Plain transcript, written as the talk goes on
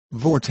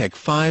Vortec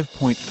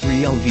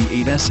 5.3L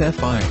V8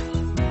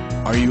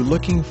 SFI. Are you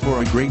looking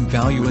for a great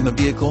value in a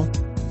vehicle?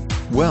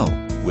 Well,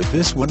 with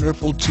this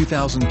wonderful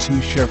 2002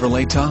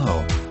 Chevrolet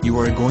Tahoe, you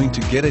are going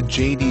to get it.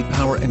 J.D.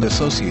 Power &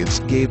 Associates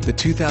gave the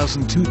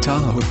 2002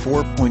 Tahoe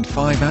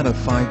 4.5 out of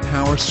 5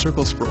 power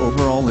circles for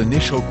overall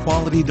initial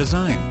quality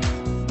design.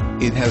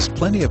 It has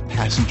plenty of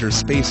passenger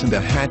space and a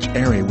hatch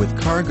area with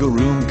cargo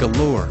room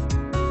galore.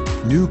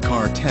 New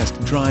Car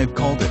Test Drive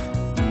called it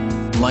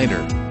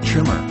lighter,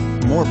 trimmer,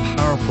 more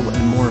powerful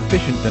and more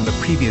efficient than the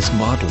previous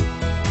model.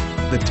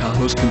 The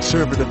Tahoe's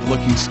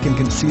conservative-looking skin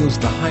conceals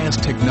the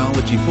highest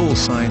technology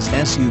full-size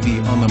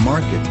SUV on the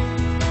market.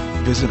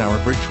 Visit our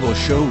virtual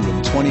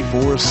showroom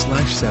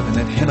 24/7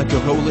 at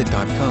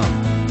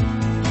hennachevrolet.com.